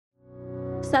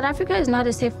South Africa is not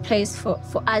a safe place for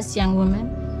us young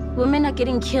women. Women are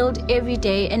getting killed every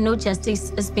day and no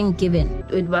justice is being given.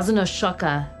 It wasn't a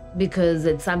shocker because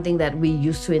it's something that we're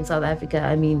used to in South Africa.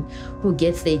 I mean, who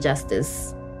gets their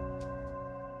justice?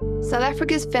 South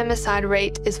Africa's femicide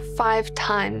rate is 5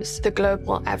 times the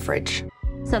global average.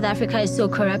 South Africa is so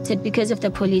corrupted because of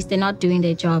the police. They're not doing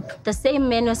their job. The same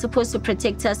men who are supposed to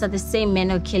protect us are the same men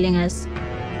who are killing us.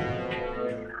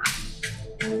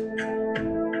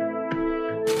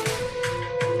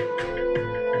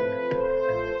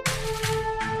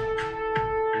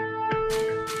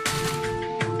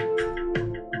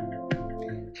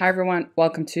 Hi everyone,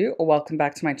 welcome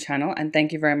back to my channel, and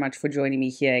thank you very much for joining me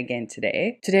here again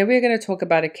today. Today we're going to talk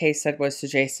about a case that was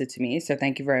suggested to me, so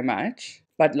thank you very much.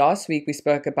 But last week we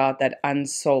spoke about that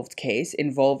unsolved case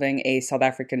involving a South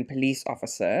African police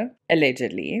officer,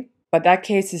 allegedly. But that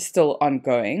case is still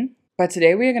ongoing. But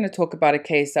today we are going to talk about a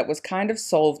case that was kind of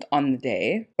solved on the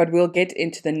day, but we'll get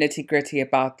into the nitty-gritty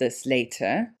about this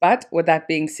later. But with that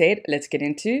being said, let's get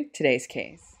into today's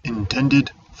case. Intended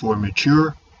for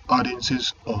mature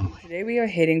audiences only. Today we are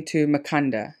heading to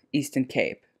Makhanda, Eastern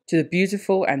Cape, to the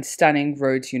beautiful and stunning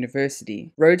Rhodes University.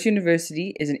 Rhodes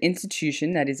University is an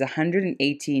institution that is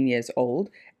 118 years old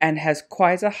and has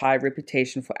quite a high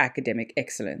reputation for academic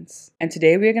excellence. And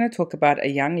today we are going to talk about a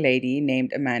young lady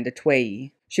named Amanada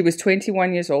Tweyi. She was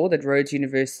 21 years old at Rhodes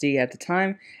University at the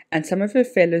time, and some of her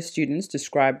fellow students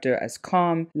described her as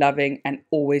calm, loving, and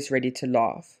always ready to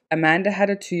laugh. Amanda had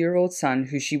a 2-year-old son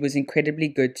who she was incredibly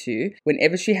good to.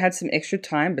 Whenever she had some extra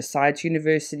time besides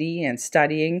university and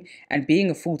studying and being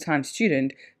a full-time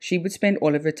student, she would spend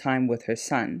all of her time with her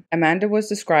son. Amanda was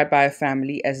described by her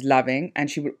family as loving, and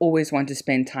she would always want to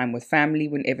spend time with family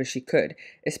whenever she could,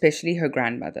 especially her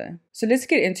grandmother. So let's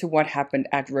get into what happened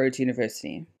at Rhodes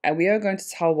University. And we are going to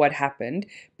tell what happened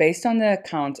based on the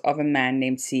account of a man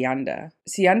named Sianda.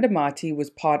 Sianda Mati was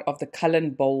part of the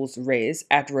Cullen Bowles Res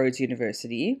at Rhodes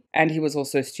University, and he was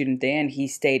also a student there, and he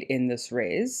stayed in this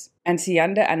res. And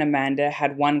Sianda and Amanda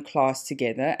had one class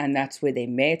together, and that's where they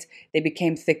met. They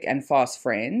became thick and fast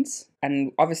friends.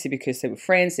 And obviously because they were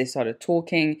friends, they started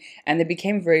talking, and they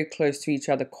became very close to each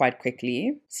other quite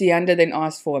quickly. Sianda then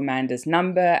asked for Amanda's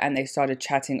number, and they started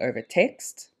chatting over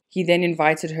text. He then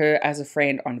invited her as a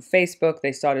friend on Facebook.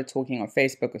 They started talking on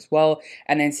Facebook as well.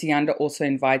 And then Sianda also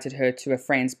invited her to a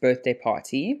friend's birthday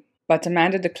party. But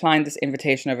Amanda declined this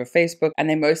invitation over Facebook, and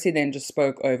they mostly then just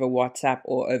spoke over WhatsApp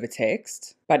or over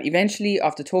text. But eventually,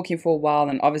 after talking for a while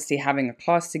and obviously having a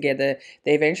class together,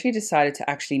 they eventually decided to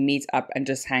actually meet up and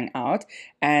just hang out.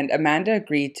 And Amanda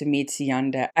agreed to meet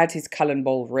Sianda at his Cullen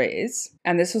Bowl Res.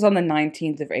 And this was on the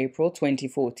 19th of April,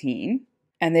 2014.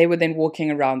 And they were then walking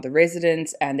around the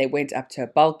residence, and they went up to a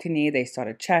balcony. They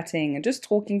started chatting and just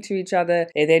talking to each other.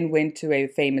 They then went to a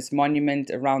famous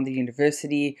monument around the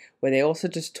university where they also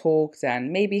just talked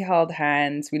and maybe held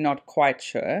hands. We're not quite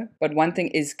sure. But one thing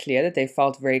is clear, that they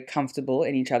felt very comfortable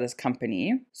in each other's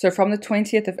company. So from the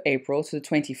 20th of April to the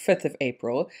 25th of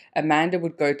April, Amanda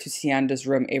would go to Sianda's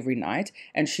room every night,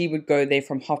 and she would go there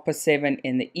from 7:30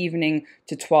 in the evening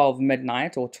to 12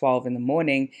 midnight or 12 in the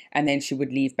morning, and then she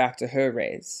would leave back to her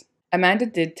res. Amanda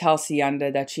did tell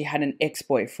Sianda that she had an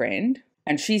ex-boyfriend,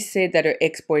 and she said that her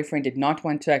ex-boyfriend did not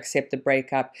want to accept the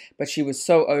breakup, but she was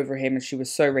so over him and she was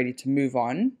so ready to move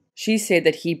on. She said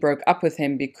that he broke up with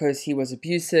him because he was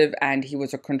abusive and he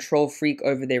was a control freak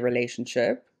over their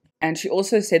relationship. And she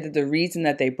also said that the reason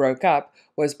that they broke up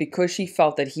was because she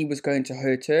felt that he was going to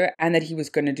hurt her and that he was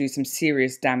going to do some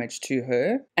serious damage to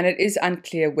her. And it is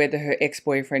unclear whether her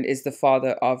ex-boyfriend is the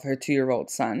father of her 2-year-old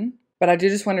son. But I do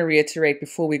just want to reiterate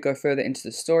before we go further into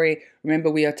the story, remember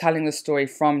we are telling the story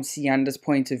from Sianda's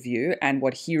point of view and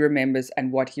what he remembers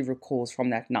and what he recalls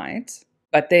from that night.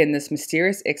 But then this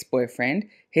mysterious ex-boyfriend,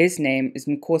 his name is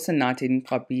NicoleClaire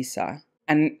Nkabisa.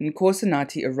 And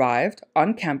NicoleClaire arrived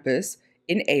on campus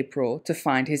in April to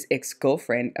find his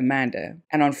ex-girlfriend Amanda.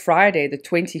 And on Friday, the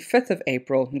 25th of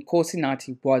April,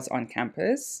 NicoleClaire was on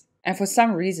campus. And for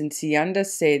some reason, Sianda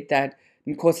said that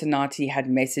NicoleClaire had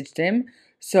messaged him.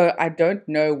 So I don't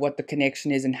know what the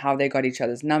connection is and how they got each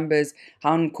other's numbers,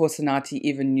 how NicoleClaire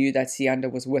even knew that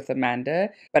Sianda was with Amanda.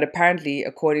 But apparently,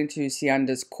 according to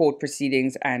Sianda's court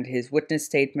proceedings and his witness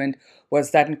statement,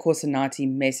 was that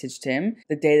NicoleClaire messaged him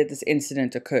the day that this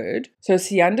incident occurred. So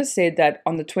Sianda said that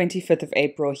on the 25th of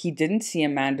April, he didn't see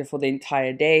Amanda for the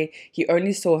entire day. He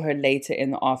only saw her later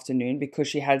in the afternoon because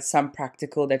she had some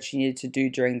practical that she needed to do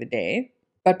during the day.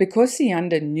 But because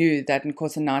Sianda knew that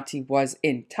Nkosanathi was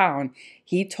in town,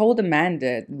 he told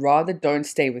Amanda, rather don't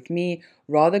stay with me,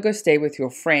 rather go stay with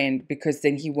your friend because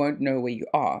then he won't know where you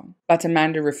are. But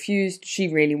Amanda refused. She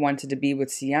really wanted to be with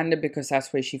Sianda because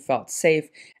that's where she felt safe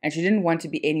and she didn't want to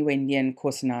be anywhere near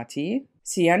Nkosanathi.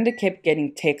 Sianda kept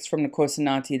getting texts from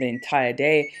Nkosanathi the entire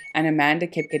day, and Amanda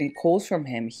kept getting calls from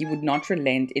him. He would not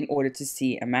relent in order to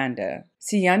see Amanda.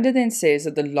 Sianda then says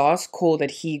that the last call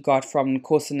that he got from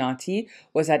Nkosanathi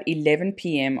was at 11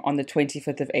 p.m. on the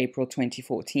 25th of April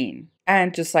 2014.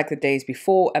 And just like the days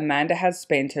before, Amanda had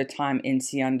spent her time in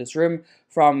Sianda's room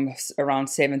from around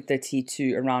 7:30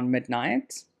 to around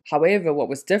midnight. However, what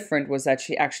was different was that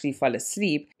she actually fell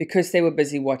asleep because they were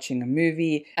busy watching a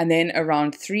movie. And then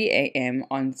around 3 a.m.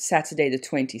 on Saturday the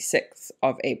 26th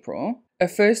of April, a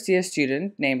first-year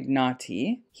student named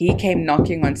Nati, he came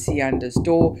knocking on Sianda's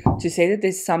door to say that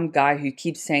there's some guy who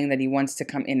keeps saying that he wants to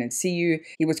come in and see you.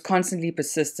 He was constantly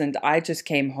persistent. I just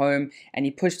came home and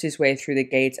he pushed his way through the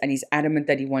gates and he's adamant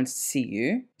that he wants to see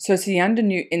you. So Sianda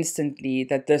knew instantly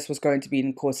that this was going to be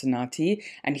Nkosanathi,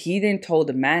 and he then told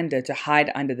Amanda to hide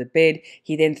under the bed.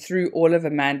 He then threw all of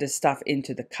Amanda's stuff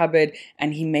into the cupboard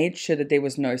and he made sure that there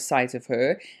was no sight of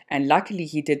her. And luckily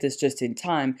he did this just in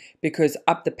time because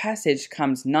up the passage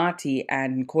comes Nati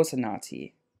and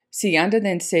Nkosanathi. Sianda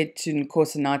then said to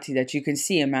Nkosanathi that you can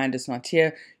see Amanda's not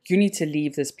here. You need to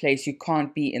leave this place. You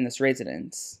can't be in this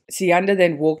residence. Sianda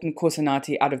then walked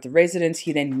Nkosanathi out of the residence.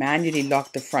 He then manually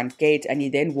locked the front gate and he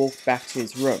then walked back to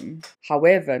his room.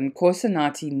 However,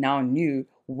 Nkosanathi now knew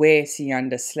where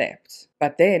Sianda slept.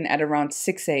 But then at around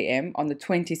 6 a.m. on the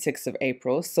 26th of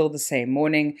April, still the same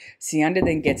morning, Sianda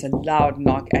then gets a loud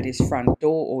knock at his front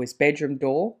door or his bedroom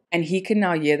door. And he can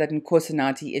now hear that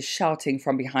Nkosanathi is shouting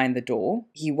from behind the door.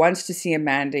 He wants to see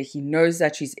Amanda. He knows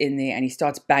that she's in there and he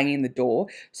starts banging the door.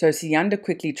 So Sianda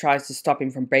quickly tries to stop him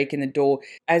from breaking the door.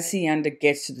 As Sianda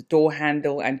gets to the door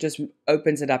handle and just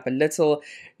opens it up a little,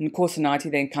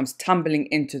 Nkosanathi then comes tumbling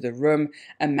into the room.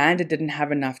 Amanda didn't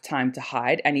have enough time to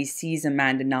hide and he sees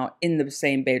Amanda now in the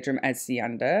same bedroom as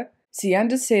Sianda.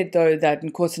 Sianda said though that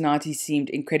Nkosanathi seemed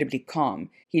incredibly calm.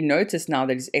 He noticed now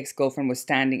that his ex-girlfriend was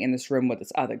standing in this room with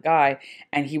this other guy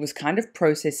and he was kind of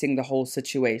processing the whole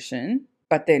situation.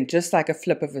 But then, just like a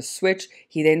flip of a switch,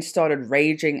 he then started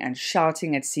raging and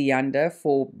shouting at Sianda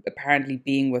for apparently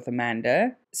being with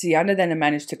Amanda. Sianda then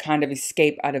managed to kind of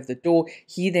escape out of the door.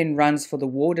 He then runs for the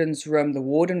warden's room. The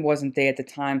warden wasn't there at the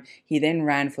time. He then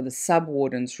ran for the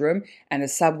sub-warden's room, and the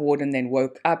sub-warden then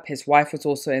woke up. His wife was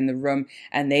also in the room,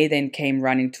 and they then came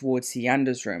running towards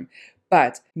Sianda's room.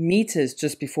 But meters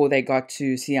just before they got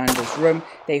to Sianda's room,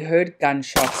 they heard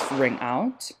gunshots ring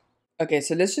out. Okay,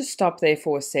 so let's just stop there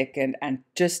for a second and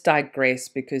just digress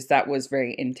because that was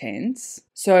very intense.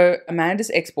 So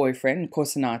Amanda's ex-boyfriend,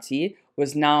 Nkosanathi,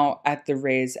 was now at the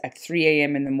res at 3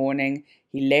 a.m. in the morning.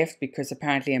 He left because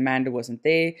apparently Amanda wasn't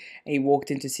there. He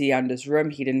walked into Sianda's room.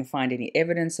 He didn't find any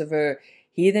evidence of her.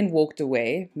 He then walked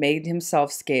away, made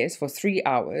himself scarce for 3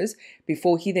 hours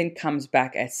before he then comes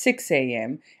back at 6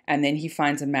 a.m. and then he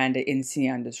finds Amanda in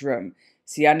Sianda's room.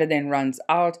 Sianda then runs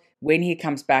out. When he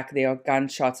comes back, there are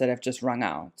gunshots that have just rung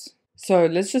out. So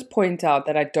let's just point out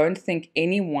that I don't think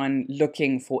anyone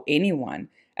looking for anyone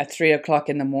at 3 o'clock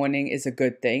in the morning is a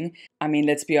good thing. I mean,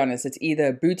 let's be honest, it's either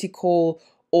a booty call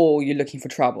or you're looking for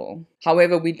trouble.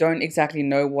 However, we don't exactly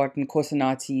know what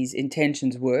Nkosanathi's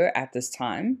intentions were at this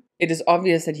time. It is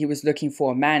obvious that he was looking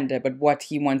for Amanda, but what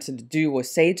he wanted to do or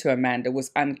say to Amanda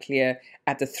was unclear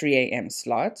at the 3 a.m.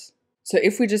 slot. So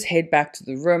if we just head back to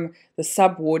the room, the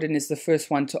sub-warden is the first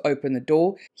one to open the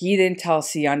door. He then tells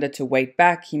Sianda to wait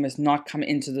back. He must not come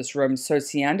into this room. So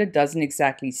Sianda doesn't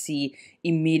exactly see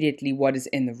immediately what is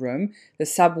in the room. The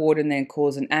sub-warden then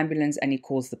calls an ambulance and he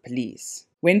calls the police.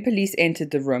 When police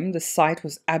entered the room, the sight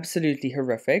was absolutely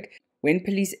horrific. When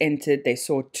police entered, they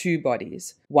saw two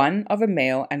bodies, one of a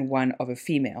male and one of a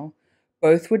female.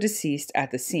 Both were deceased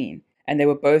at the scene, and they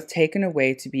were both taken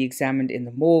away to be examined in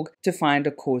the morgue to find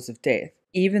a cause of death,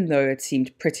 even though it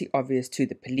seemed pretty obvious to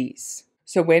the police.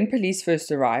 So when police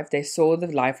first arrived, they saw the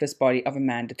lifeless body of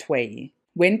Amanada Tweyi.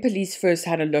 When police first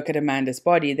had a look at Amanda's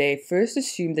body, they first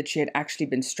assumed that she had actually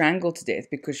been strangled to death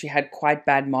because she had quite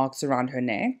bad marks around her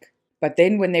neck. But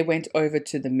then when they went over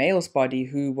to the male's body,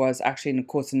 who was actually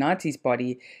Nkosanathi's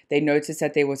body, they noticed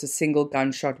that there was a single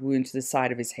gunshot wound to the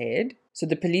side of his head. So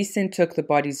the police then took the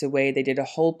bodies away. They did a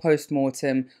whole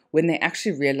post-mortem when they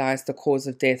actually realized the cause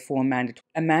of death for Amanda.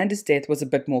 Amanda's death was a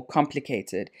bit more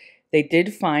complicated. They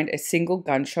did find a single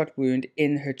gunshot wound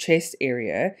in her chest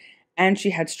area, and she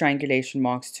had strangulation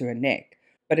marks to her neck.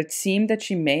 But it seemed that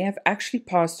she may have actually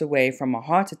passed away from a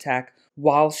heart attack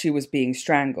while she was being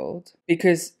strangled,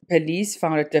 because police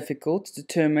found it difficult to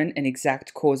determine an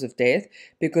exact cause of death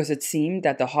because it seemed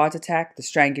that the heart attack, the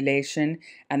strangulation,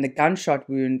 and the gunshot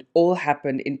wound all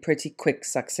happened in pretty quick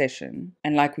succession.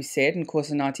 And like we said,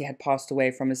 Nkosinati had passed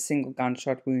away from a single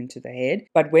gunshot wound to the head.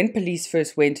 But when police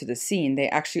first went to the scene, they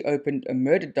actually opened a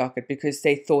murder docket because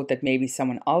they thought that maybe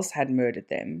someone else had murdered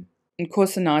them.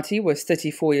 Nkosinati was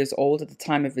 34 years old at the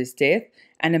time of his death,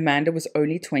 and Amanda was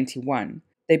only 21.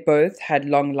 They both had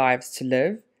long lives to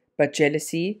live, but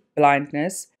jealousy,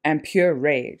 blindness, and pure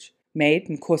rage made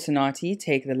Nkosinati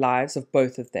take the lives of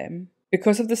both of them.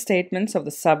 Because of the statements of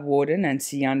the sub-warden and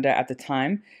Siyanda at the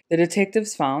time, the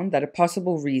detectives found that a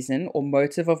possible reason or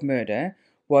motive of murder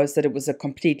was that it was a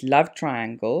complete love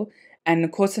triangle, and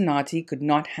Nkosinati could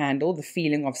not handle the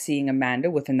feeling of seeing Amanda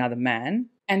with another man.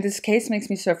 And this case makes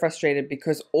me so frustrated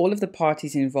because all of the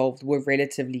parties involved were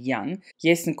relatively young.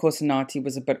 Yes, Nkosinati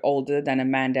was a bit older than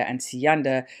Amanda and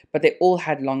Siyanda, but they all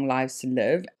had long lives to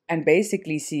live. And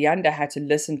basically, Siyanda had to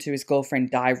listen to his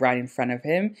girlfriend die right in front of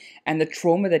him. And the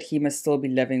trauma that he must still be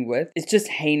living with, it's just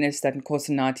heinous that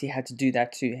Nkosinati had to do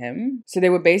that to him. So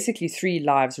there were basically 3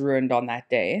 lives ruined on that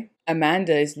day.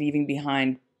 Amanda is leaving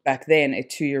behind, back then, a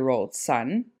 2-year-old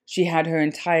son. She had her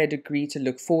entire degree to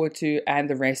look forward to and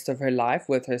the rest of her life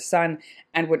with her son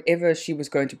and whatever she was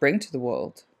going to bring to the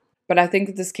world. But I think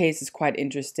that this case is quite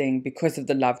interesting because of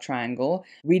the love triangle.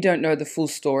 We don't know the full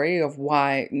story of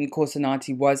why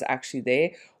Nkosinati was actually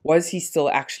there. Was he still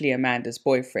actually Amanda's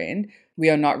boyfriend? We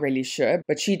are not really sure,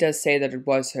 but she does say that it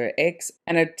was her ex,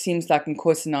 and it seems like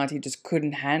Nkosinati just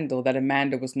couldn't handle that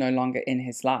Amanda was no longer in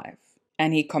his life.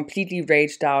 And he completely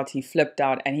raged out, he flipped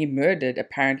out, and he murdered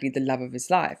apparently the love of his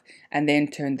life, and then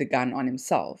turned the gun on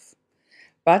himself.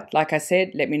 But like I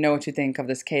said, let me know what you think of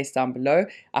this case down below.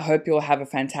 I hope you'll have a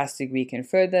fantastic weekend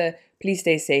further. Please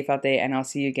stay safe out there, and I'll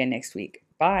see you again next week.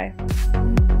 Bye.